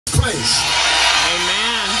place.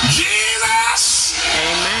 Amen. Jesus.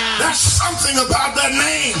 Amen. There's something about that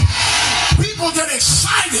name. People get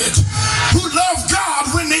excited who love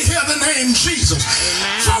God when they hear the name Jesus.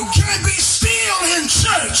 Amen. Folk can't be still in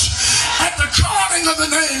church at the calling of the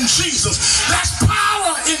name Jesus. There's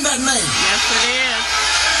power in that name. Yes, it is.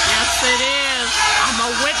 Yes, it is. I'm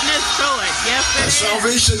a witness to it. Yes, it There's is.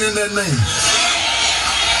 salvation in that name.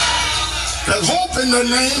 There's hope in that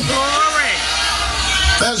name. Glory.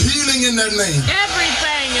 There's healing in that name.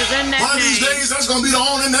 Everything is in that One of name. these days, that's going to be the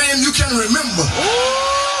only name you can remember. Ooh.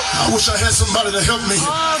 I wish I had somebody to help me.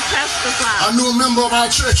 Oh, testify. I knew a member of our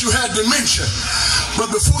church who had dementia.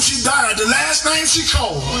 But before she died, the last name she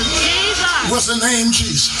called Jesus. was the name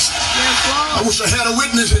Jesus. Yes, I Lord. wish I had a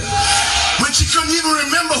witness here. When she couldn't even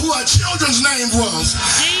remember who her children's name was,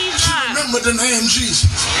 she Jesus. remembered the name Jesus.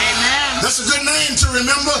 Amen. That's a good name to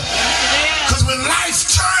remember. Yes, it is. Because when life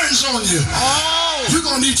turns on you, Oh. you're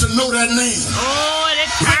going to need to know that name. Oh, and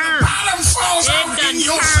it When the turned. bottom falls It out done in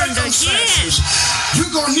your turned circumstances,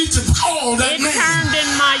 you're going to need to call that It name. turned in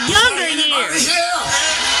my younger Anybody years. here?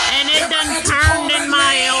 And it Ever done had to call turned in that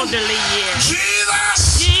my name? elderly years. Jesus.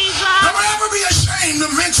 Jesus. Don't ever be ashamed to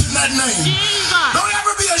mention that name. Jesus. Don't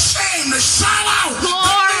ever be ashamed to shout out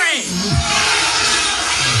Glory. the name.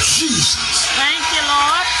 Jesus. Thank you,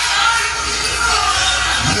 Lord.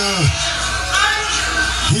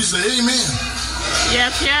 He's the amen.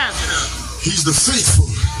 Yes, yes. He's the faithful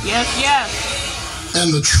Yes, yes.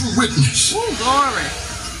 and the true witness. Ooh, glory.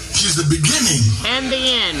 He's the beginning And the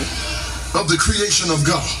end. of the creation of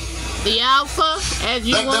God. The Alpha, as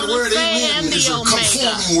you That want word to say, amen and is the a Omega.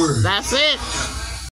 conforming word. That's it.